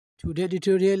Today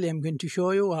tutorial I am going to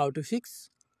show you how to fix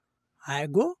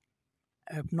Hago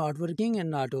app not working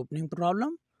and not opening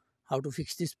problem. How to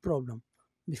fix this problem.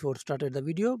 Before started the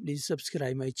video, please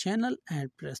subscribe my channel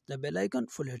and press the bell icon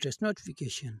for latest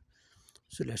notification.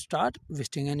 So let's start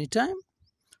wasting any time.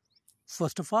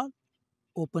 First of all,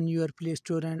 open your Play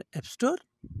Store and App Store.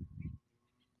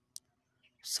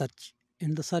 Search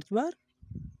in the search bar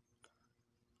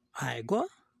Hago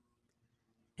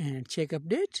and check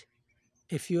update.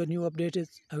 If your new update is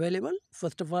available,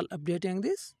 first of all updating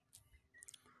this.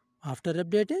 After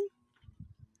updating,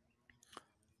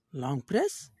 long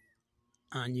press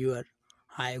on your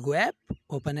Hago app,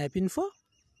 open app info,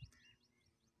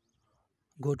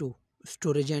 go to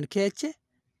storage and cache,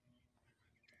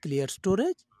 clear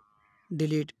storage,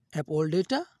 delete app all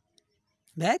data,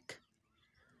 back,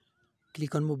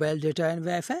 click on mobile data and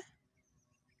Wi-Fi,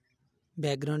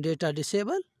 background data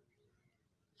disable,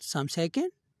 some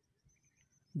second,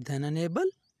 then enable,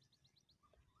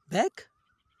 back,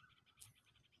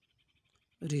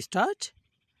 restart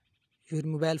your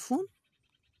mobile phone.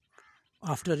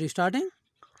 After restarting,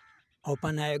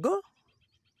 open Hago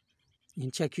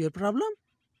and check your problem.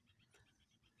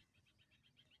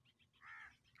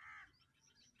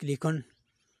 Click on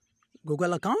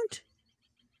Google account.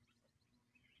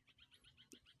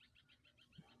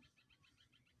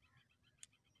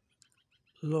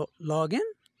 Log in.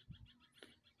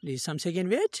 Please some second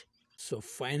wait. So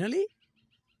finally,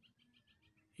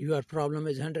 your problem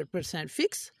is 100%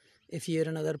 fixed. If you have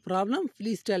another problem,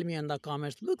 please tell me in the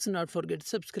comments box. Not forget to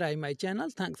subscribe my channel.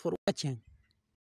 Thanks for watching.